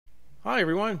Hi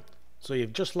everyone. So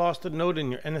you've just lost a node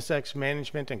in your NSX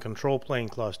Management and Control Plane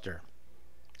cluster.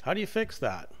 How do you fix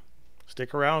that?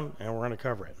 Stick around and we're going to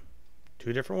cover it.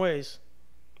 Two different ways.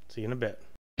 See you in a bit.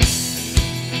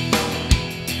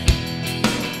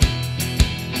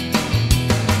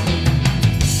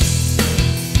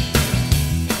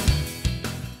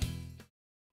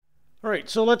 Alright,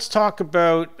 so let's talk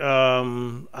about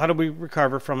how do we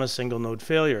recover from a single node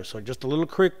failure. So just a little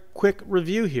quick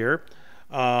review here.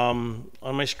 On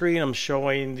my screen I'm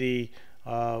showing the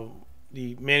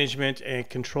management and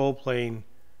control plane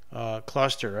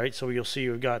cluster, right? So you'll see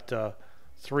we've got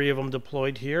three of them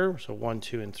deployed here, so 1,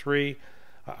 2, and 3.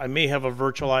 I may have a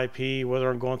virtual IP, whether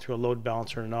I'm going through a load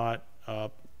balancer or not.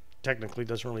 Technically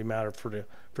doesn't really matter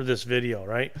for this video,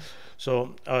 right?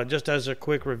 So just as a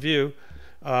quick review,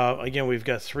 again, we've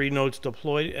got 3 nodes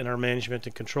deployed in our management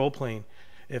and control plane.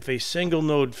 If a single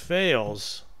node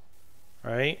fails,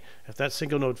 right? If that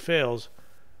single node fails,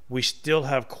 we still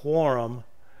have quorum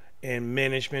and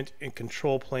management and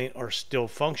control plane are still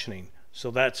functioning. So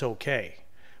that's okay.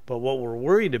 But what we're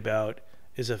worried about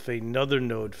is if another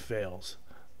node fails,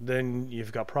 then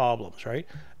you've got problems, right?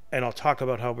 And I'll talk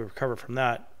about how we recover from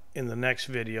that in the next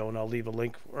video, and I'll leave a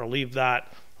link, or leave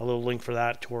that a little link for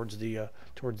that towards the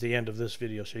end of this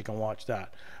video so you can watch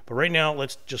that. But right now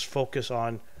let's just focus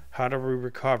on how do we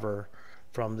recover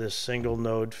from this single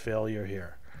node failure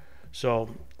here.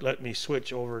 So let me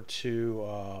switch over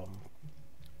to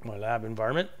my lab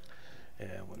environment,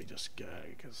 and let me just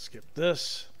skip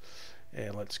this,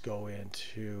 and let's go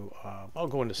into I'll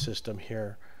go into system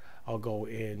here. I'll go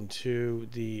into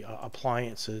the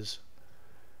appliances,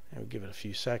 and we'll give it a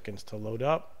few seconds to load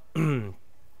up. And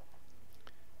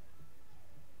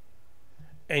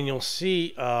you'll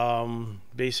see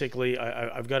basically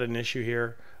I've got an issue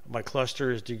here. My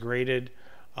cluster is degraded.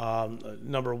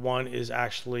 Number 1 is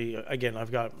actually, again,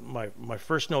 I've got my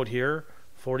first node here,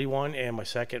 41, and my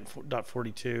second,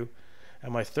 .42.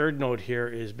 And my third node here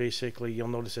is basically, you'll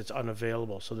notice it's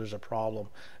unavailable, so there's a problem.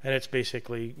 And it's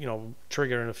basically, you know,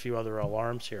 triggering a few other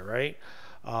alarms here, right?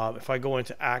 If I go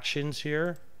into actions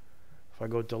here, if I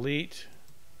go delete,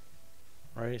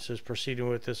 right, it says proceeding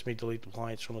with this, me delete the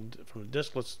appliance from the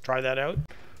disk. Let's try that out.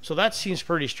 So that seems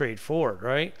pretty straightforward,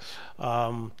 right?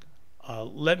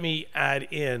 Let me add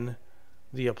in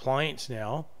the appliance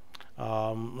now.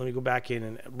 Let me go back in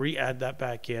and re-add that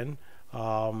back in.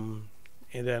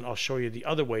 And then I'll show you the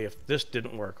other way if this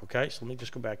didn't work, okay? So let me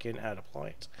just go back in, add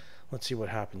appliance. Let's see what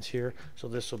happens here. So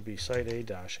this will be site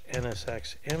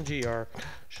A-NSX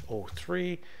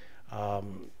MGR03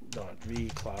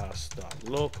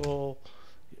 .vclass.local,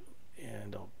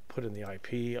 and I'll put in the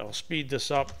IP. I'll speed this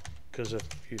up because if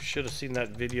you should have seen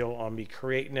that video on me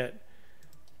creating it.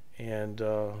 And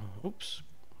oops,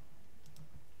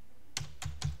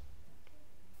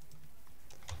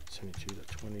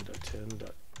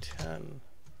 72.20.10.10,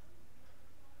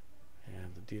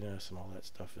 and the DNS and all that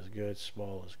stuff is good.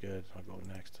 Small is good. I'll go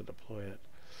next to deploy it.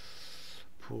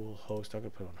 Pool host, I'm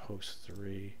going to put on host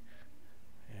 3,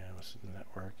 and what's the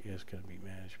network is going to be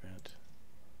management.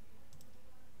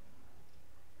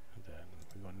 And then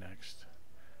we go next.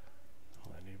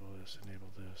 I'll enable this,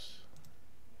 enable this.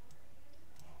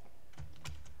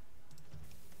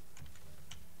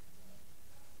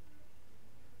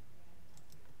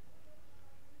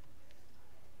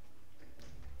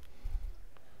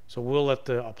 So we'll let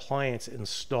the appliance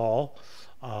install.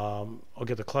 I'll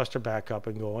get the cluster back up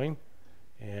and going,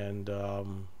 and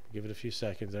give it a few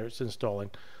seconds there. It's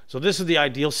installing. So this is the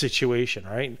ideal situation,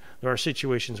 right? There are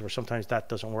situations where sometimes that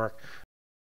doesn't work.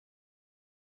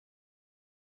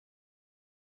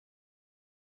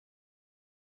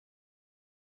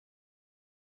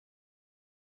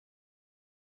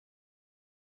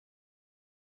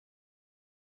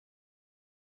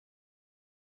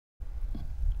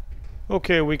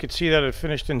 Okay, we could see that it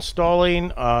finished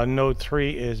installing. Node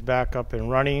 3 is back up and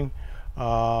running.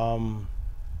 And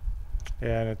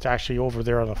it's actually over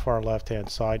there on the far left hand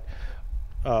side.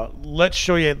 Let's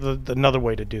show you another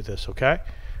way to do this, okay?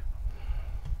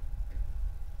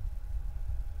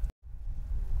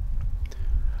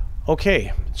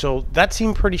 Okay, so that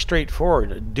seemed pretty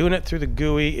straightforward. Doing it through the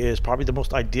GUI is probably the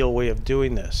most ideal way of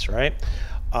doing this, right?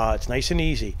 It's nice and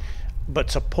easy.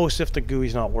 But suppose if the GUI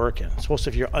is not working. Suppose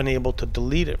if you're unable to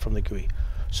delete it from the GUI.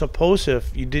 Suppose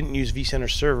if you didn't use vCenter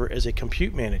Server as a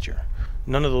compute manager.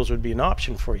 None of those would be an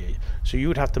option for you. So you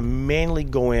would have to manually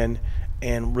go in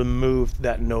and remove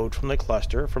that node from the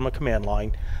cluster from a command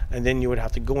line, and then you would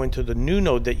have to go into the new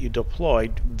node that you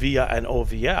deployed via an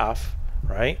OVF,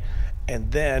 right?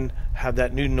 And then have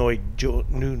that new node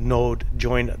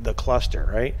join the cluster,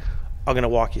 right? I'm going to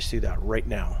walk you through that right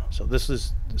now. So this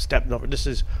is this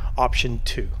is option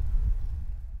 2.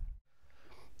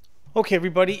 Okay,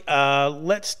 everybody,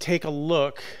 let's take a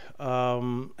look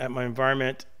at my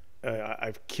environment.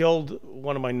 I've killed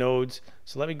one of my nodes.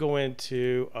 So let me go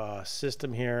into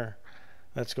system here.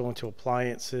 Let's go into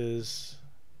appliances,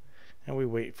 and we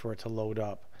wait for it to load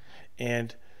up.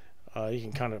 And you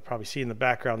can kind of probably see in the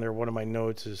background there, one of my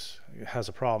nodes has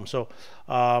a problem. So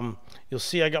you'll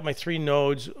see I got my 3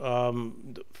 nodes.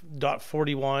 Dot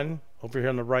 41 over here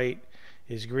on the right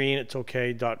is green. It's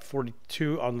okay. Dot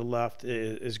 42 on the left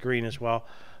is green as well.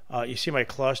 You see my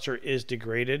cluster is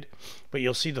degraded, but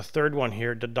you'll see the third one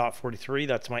here, the dot 43.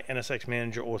 That's my NSX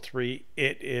Manager 03.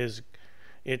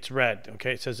 It's red.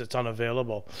 Okay, it says it's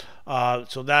unavailable.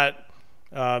 So that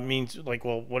means like,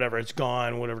 well, whatever, it's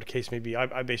gone, whatever the case may be.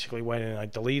 I basically went in and I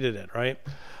deleted it, right?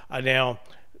 Now,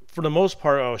 for the most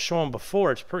part, I was showing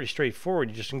before, it's pretty straightforward.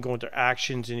 You just can go into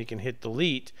actions and you can hit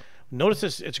delete. Notice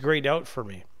this, it's grayed out for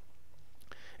me.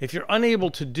 If you're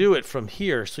unable to do it from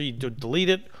here, so you delete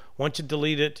it. Once you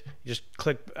delete it, you just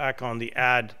click back on the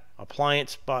add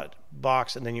appliance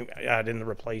box and then you add in the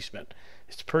replacement.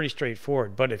 It's pretty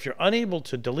straightforward. But if you're unable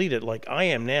to delete it like I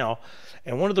am now,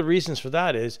 and one of the reasons for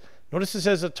that is, notice it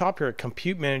says at the top here,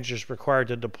 compute manager is required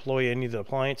to deploy any of the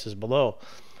appliances below.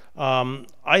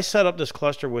 I set up this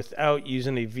cluster without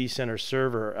using a vCenter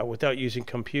server, without using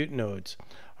compute nodes.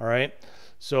 All right.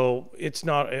 So it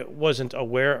wasn't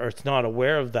aware, or it's not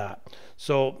aware of that.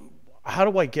 So how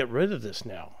do I get rid of this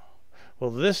now? Well,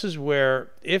 this is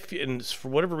where, if and for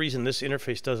whatever reason this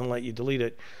interface doesn't let you delete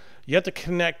it, you have to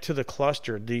connect to the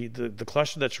cluster, the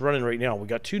cluster that's running right now. We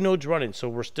got 2 nodes running, so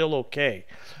we're still okay.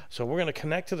 So we're going to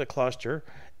connect to the cluster,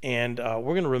 and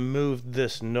we're going to remove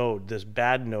this node, this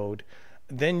bad node.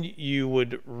 Then you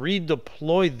would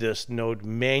redeploy this node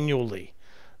manually.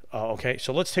 Okay,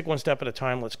 so let's take one step at a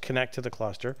time. Let's connect to the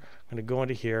cluster. I'm going to go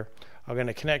into here. I'm going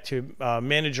to connect to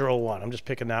Manager 01. I'm just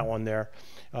picking that one there.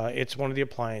 It's one of the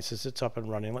appliances. It's up and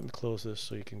running. Let me close this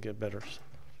so you can get better.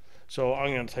 So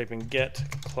I'm going to type in get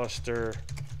cluster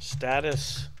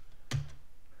status,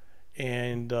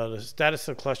 and the status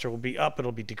of the cluster will be up.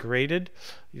 It'll be degraded.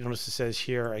 You notice it says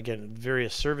here again,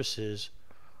 various services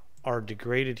are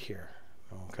degraded here.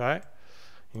 Okay,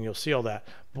 and you'll see all that.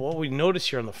 But what we notice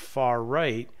here on the far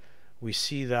right, we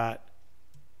see that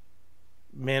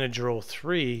Manager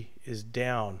 03 is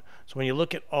down. So when you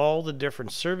look at all the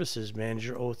different services,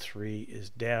 Manager 03 is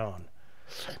down.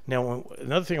 Now,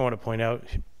 another thing I want to point out,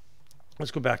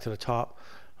 let's go back to the top.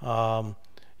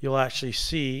 You'll actually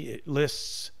see it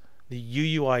lists the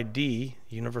UUID,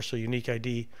 Universal Unique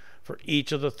ID, for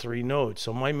each of the 3 nodes.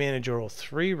 So my Manager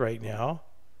 03 right now,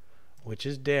 which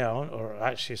is down, or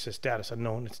actually it says status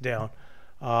unknown, it's down.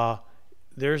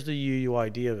 There's the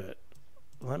UUID of it.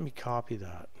 Let me copy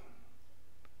that.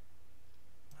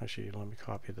 Actually, let me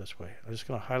copy it this way. I'm just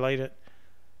going to highlight it,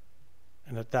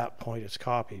 and at that point it's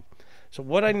copied. So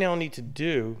what I now need to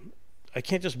do, I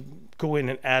can't just go in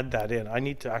and add that in. I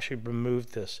need to actually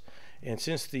remove this. And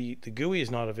since the GUI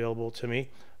is not available to me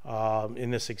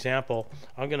in this example,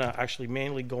 I'm going to actually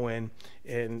manually go in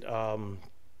and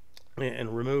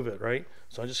remove it, right?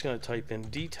 So I'm just going to type in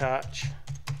detach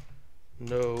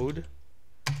node,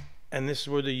 and this is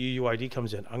where the UUID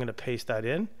comes in. I'm going to paste that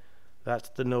in. That's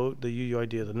the node, the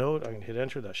UUID of the node. I'm going to hit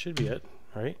enter. That should be it,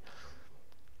 right?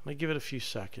 Let me give it a few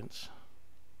seconds.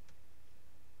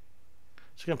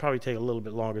 It's going to probably take a little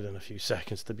bit longer than a few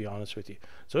seconds, to be honest with you.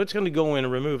 So it's going to go in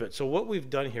and remove it. So what we've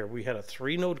done here, we had a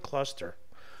 3-node cluster.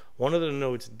 One of the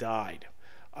nodes died.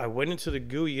 I went into the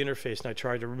GUI interface and I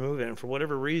tried to remove it, and for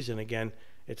whatever reason, again,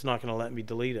 it's not going to let me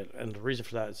delete it. And the reason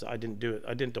for that is I didn't do it.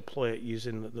 I didn't deploy it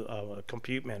using the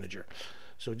compute manager.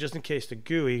 So just in case the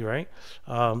GUI, right?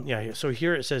 Yeah. So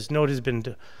here it says node has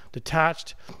been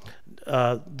detached.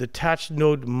 Detached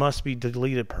node must be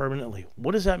deleted permanently.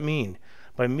 What does that mean?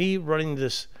 By me running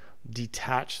this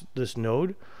this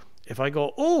node, if I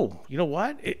go, oh, you know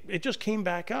what? It just came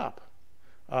back up.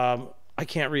 I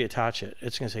can't reattach it.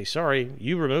 It's going to say, sorry,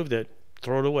 you removed it,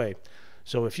 throw it away.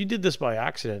 So if you did this by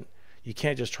accident, you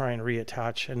can't just try and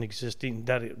reattach an existing,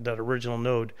 that original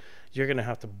node. You're going to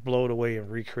have to blow it away and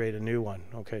recreate a new one.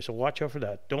 Okay, so watch out for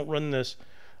that. Don't run this.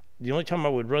 The only time I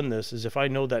would run this is if I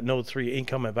know that node 3 ain't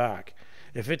coming back.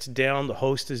 If it's down, the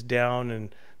host is down,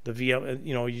 and the VM,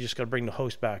 you know, you just got to bring the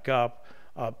host back up.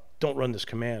 Don't run this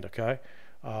command, okay?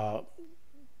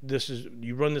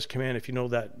 You run this command if you know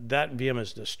that that VM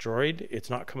is destroyed, it's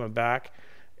not coming back,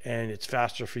 and it's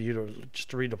faster for you to just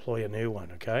redeploy a new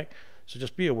one, okay? So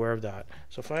just be aware of that.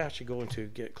 So if I actually go into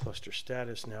get cluster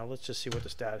status now, let's just see what the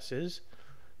status is.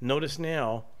 Notice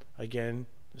now, again,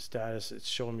 the status, it's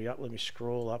showing me up. Let me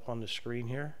scroll up on the screen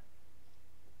here.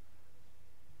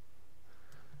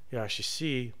 You actually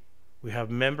see we have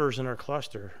members in our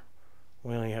cluster.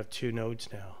 We only have 2 nodes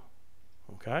now.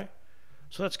 Okay,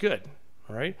 so that's good.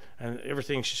 All right, and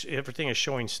everything is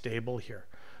showing stable here.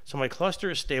 So my cluster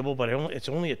is stable, but it's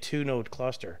only a 2-node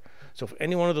cluster. So if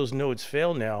any one of those nodes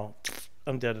fail now,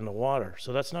 I'm dead in the water.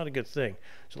 So that's not a good thing.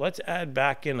 So let's add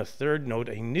back in a 3rd node,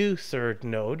 a new 3rd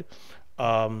node,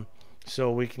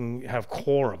 so we can have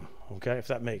quorum. Okay, if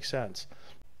that makes sense.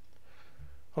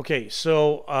 Okay,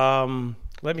 so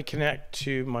let me connect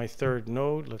to my 3rd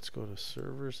node. Let's go to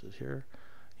servers here.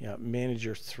 Yeah,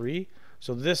 manager 3.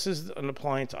 So this is an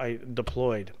appliance I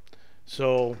deployed.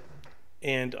 So,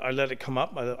 and I let it come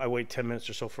up. I wait 10 minutes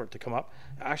or so for it to come up.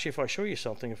 Actually, if I show you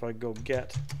something, if I go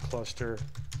get cluster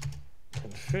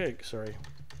config, sorry,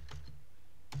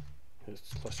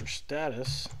 it's cluster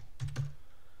status,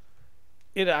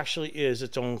 it actually is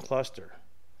its own cluster.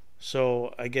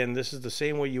 So again, this is the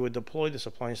same way you would deploy this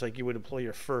appliance, like you would deploy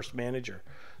your first manager.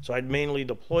 So I'd mainly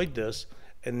deployed this,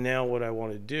 and now what I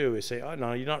want to do is say, oh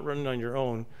no, you're not running on your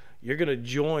own. You're going to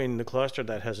join the cluster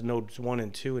that has nodes 1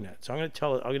 and 2 in it. So I'm going to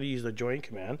tell it, I'm going to use the join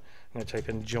command. I'm going to type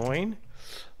in join.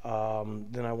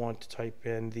 Then I want to type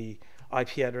in the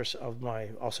IP address of my,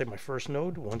 I'll say my first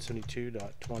node,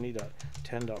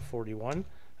 172.20.10.41.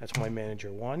 That's my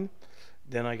manager 1.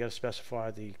 Then I got to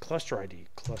specify the cluster ID,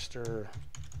 cluster-ID.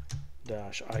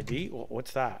 Well,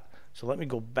 what's that? So let me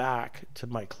go back to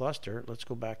my cluster. Let's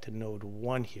go back to node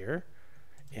 1 here.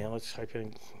 And let's type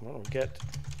in, well, get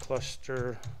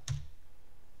cluster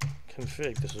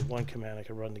config. This is one command I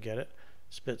can run to get it.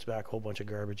 Spits back a whole bunch of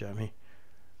garbage at me.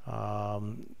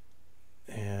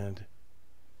 And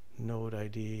node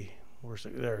ID, where's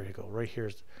the, there you go. Right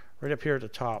here's, right up here at the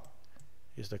top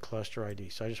is the cluster ID.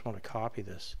 So I just want to copy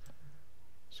this.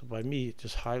 So by me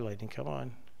just highlighting, come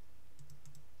on.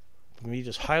 By me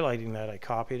just highlighting that, I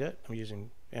copied it. I'm using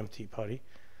MT putty.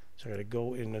 So I got to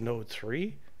go into node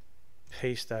 3.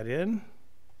 Paste that in.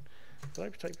 Did I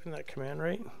type in that command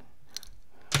right?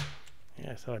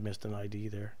 Yeah, I thought I missed an ID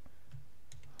there.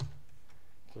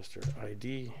 Cluster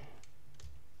ID.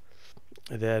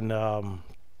 And then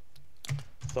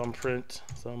thumbprint.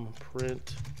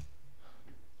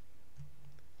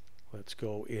 Let's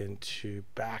go into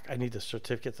back. I need the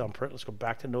certificate thumbprint. Let's go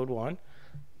back to node 1.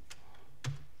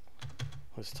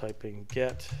 Let's type in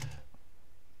get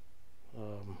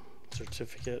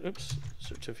certificate,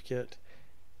 certificate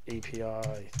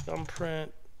API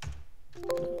thumbprint.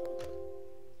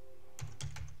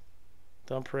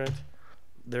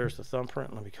 There's the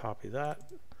thumbprint. Let me copy that.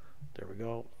 There we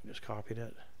go. Just copied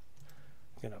it.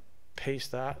 I'm gonna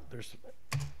paste that.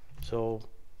 So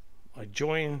I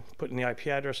join, put in the IP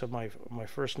address of my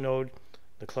first node,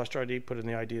 the cluster ID, put in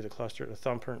the ID of the cluster, the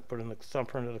thumbprint, put in the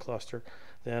thumbprint of the cluster.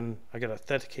 Then I got to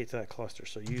authenticate to that cluster.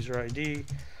 So user ID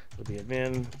will be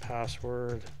admin,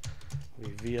 password will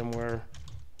be VMware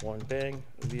 1 bang,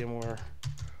 VMware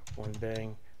 1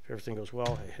 bang. If everything goes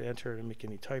well, I hit enter to make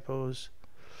any typos.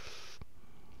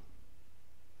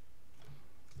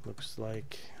 Looks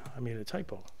like I made a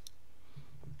typo.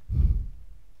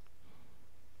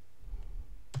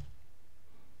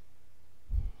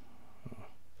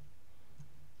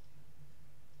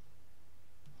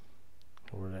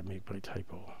 Where did I make my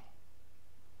typo?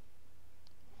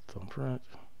 Thumbprint.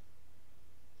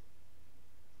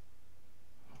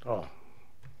 Oh,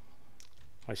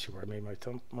 I see where I made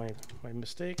my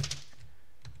mistake.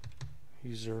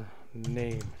 User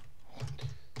name.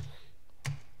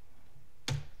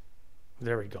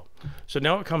 There we go. So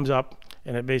now it comes up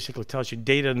and it basically tells you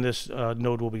data in this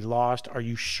node will be lost. Are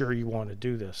you sure you want to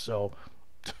do this? So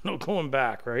no going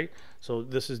back, right? So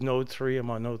this is node 3. I'm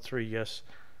on node 3. Yes,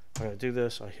 I'm going to do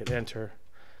this. I hit enter.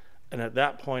 And at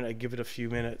that point, I give it a few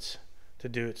minutes to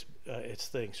do its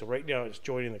thing. So right now it's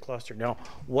joining the cluster. Now,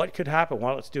 what could happen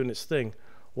while it's doing its thing?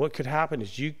 What could happen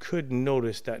is you could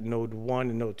notice that node 1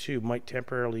 and node 2 might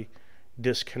temporarily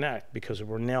disconnect because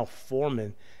we're now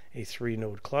forming a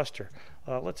 3-node cluster.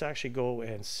 Let's actually go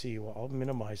and see. Well, I'll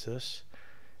minimize this,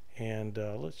 and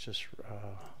let's just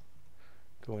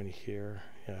go in here.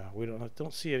 Yeah, we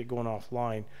don't see it going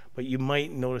offline, but you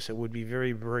might notice it would be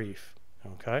very brief.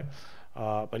 Okay,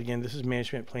 but again, this is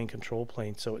management plane, control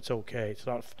plane, so it's okay. It's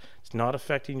not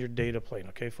affecting your data plane.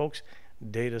 Okay, folks,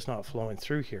 data is not flowing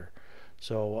through here.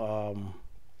 So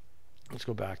let's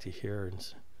go back to here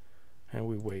and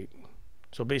we wait.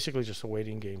 So basically, just a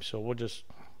waiting game. So we'll just.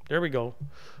 There we go.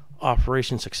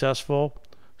 Operation successful.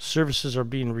 Services are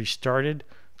being restarted.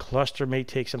 Cluster may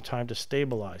take some time to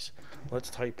stabilize. Let's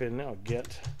type in now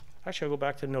get. Actually, I'll go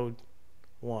back to node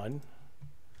 1.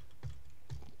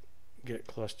 get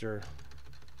cluster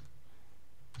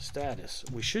status.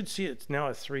 We should see it's now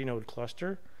a 3-node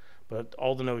cluster, but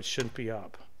all the nodes shouldn't be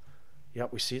up.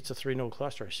 Yep, we see it's a 3-node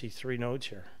cluster. I see 3 nodes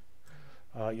here.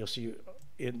 You'll see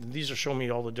these are showing me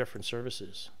all the different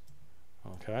services.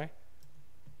 Okay,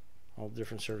 all the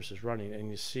different services running,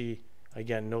 and you see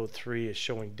again node 3 is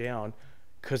showing down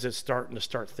because it's starting to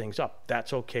start things up.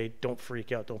 That's okay. Don't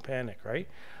freak out. Don't panic, right?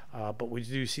 But we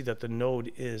do see that the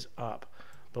node is up.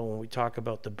 But when we talk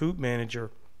about the boot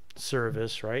manager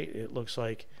service, right, it looks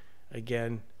like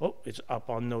again, oh, it's up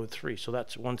on node 3. So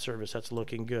that's one service that's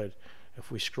looking good. If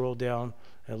we scroll down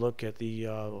and look at the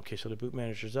okay, so the boot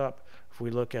manager's up. If we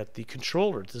look at the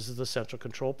controller, this is the central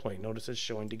control plane. Notice it's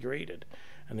showing degraded,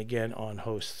 and again on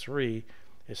host 3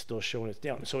 it's still showing it's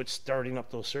down. So it's starting up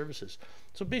those services.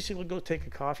 So basically go take a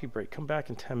coffee break, come back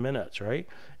in 10 minutes, right,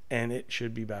 and it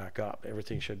should be back up.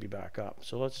 Everything should be back up.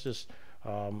 So let's just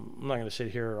I'm not going to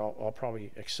sit here. I'll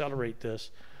probably accelerate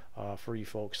this for you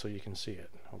folks so you can see it.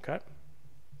 Okay.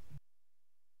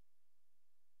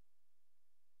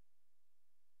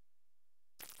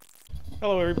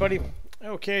 Hello everybody.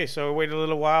 Okay, so I waited a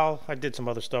little while. I did some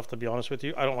other stuff, to be honest with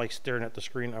you. I don't like staring at the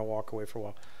screen. I walk away for a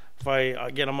while. If I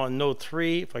again, I'm on node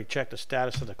 3. If I check the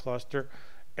status of the cluster,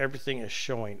 everything is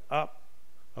showing up,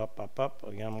 up, up, up.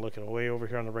 Again, I'm looking way over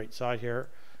here on the right side here.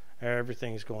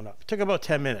 Everything is going up. It took about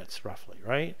 10 minutes roughly,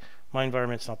 right? My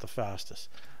environment's not the fastest.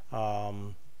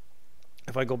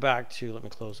 If I go back to, let me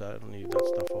close that. I don't need that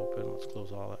stuff open. Let's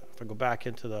close all that. If I go back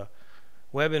into the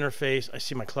web interface, I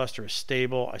see my cluster is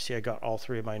stable. I see I got all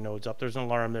 3 of my nodes up. There's an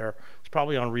alarm there. It's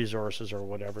probably on resources or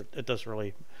whatever. It doesn't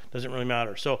really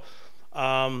matter. So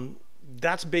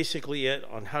that's basically it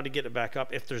on how to get it back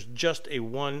up. If there's just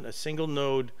a single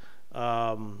node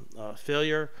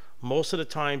failure, most of the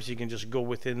times you can just go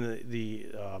within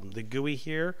the GUI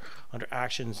here under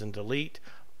actions and delete,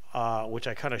 which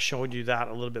I kind of showed you that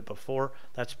a little bit before.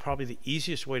 That's probably the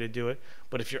easiest way to do it.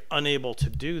 But if you're unable to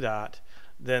do that,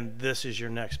 then this is your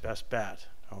next best bet.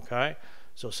 Okay,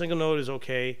 so single node is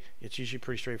okay. It's usually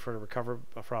pretty straightforward to recover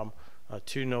from.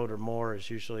 2-node or more is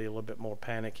usually a little bit more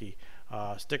panicky.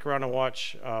 Stick around and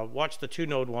watch the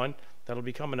 2-node one. That'll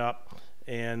be coming up,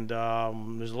 and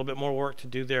there's a little bit more work to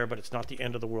do there, but it's not the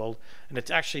end of the world, and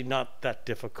it's actually not that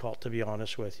difficult, to be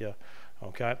honest with you.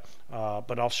 Okay,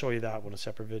 but I'll show you that in a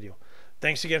separate video.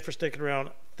 Thanks again for sticking around.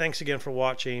 Thanks again for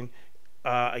watching.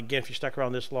 Again, if you stuck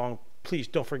around this long, please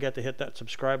don't forget to hit that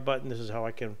subscribe button. This is how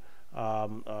I can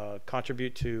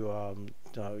contribute to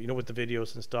with the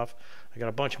videos and stuff. I got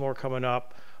a bunch more coming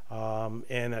up,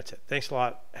 and that's it. Thanks a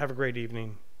lot. Have a great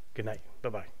evening. Good night.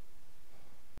 Bye-bye.